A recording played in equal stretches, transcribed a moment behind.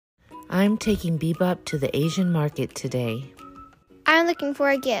I'm taking Bebop to the Asian market today. I'm looking for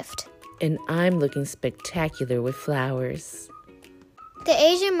a gift. And I'm looking spectacular with flowers. The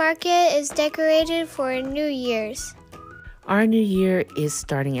Asian market is decorated for New Year's. Our new year is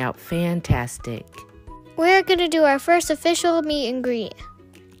starting out fantastic. We're going to do our first official meet and greet.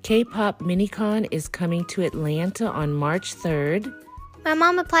 K-pop Minicon is coming to Atlanta on March 3rd. My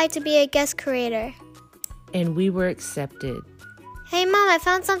mom applied to be a guest creator. And we were accepted. Hey Mom, I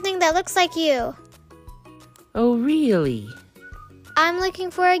found something that looks like you. Oh, really? I'm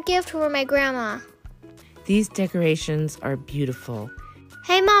looking for a gift for my grandma. These decorations are beautiful.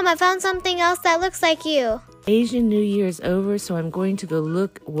 Hey Mom, I found something else that looks like you. Asian New Year is over, so I'm going to go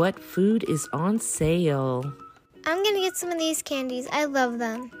look what food is on sale. I'm going to get some of these candies. I love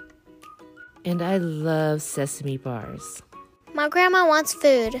them. And I love sesame bars. My grandma wants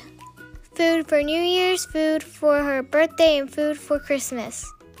food. Food for New Year's, food for her birthday, and food for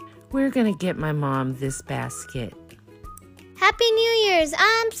Christmas. We're going to get my mom this basket. Happy New Year's!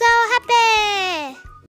 I'm so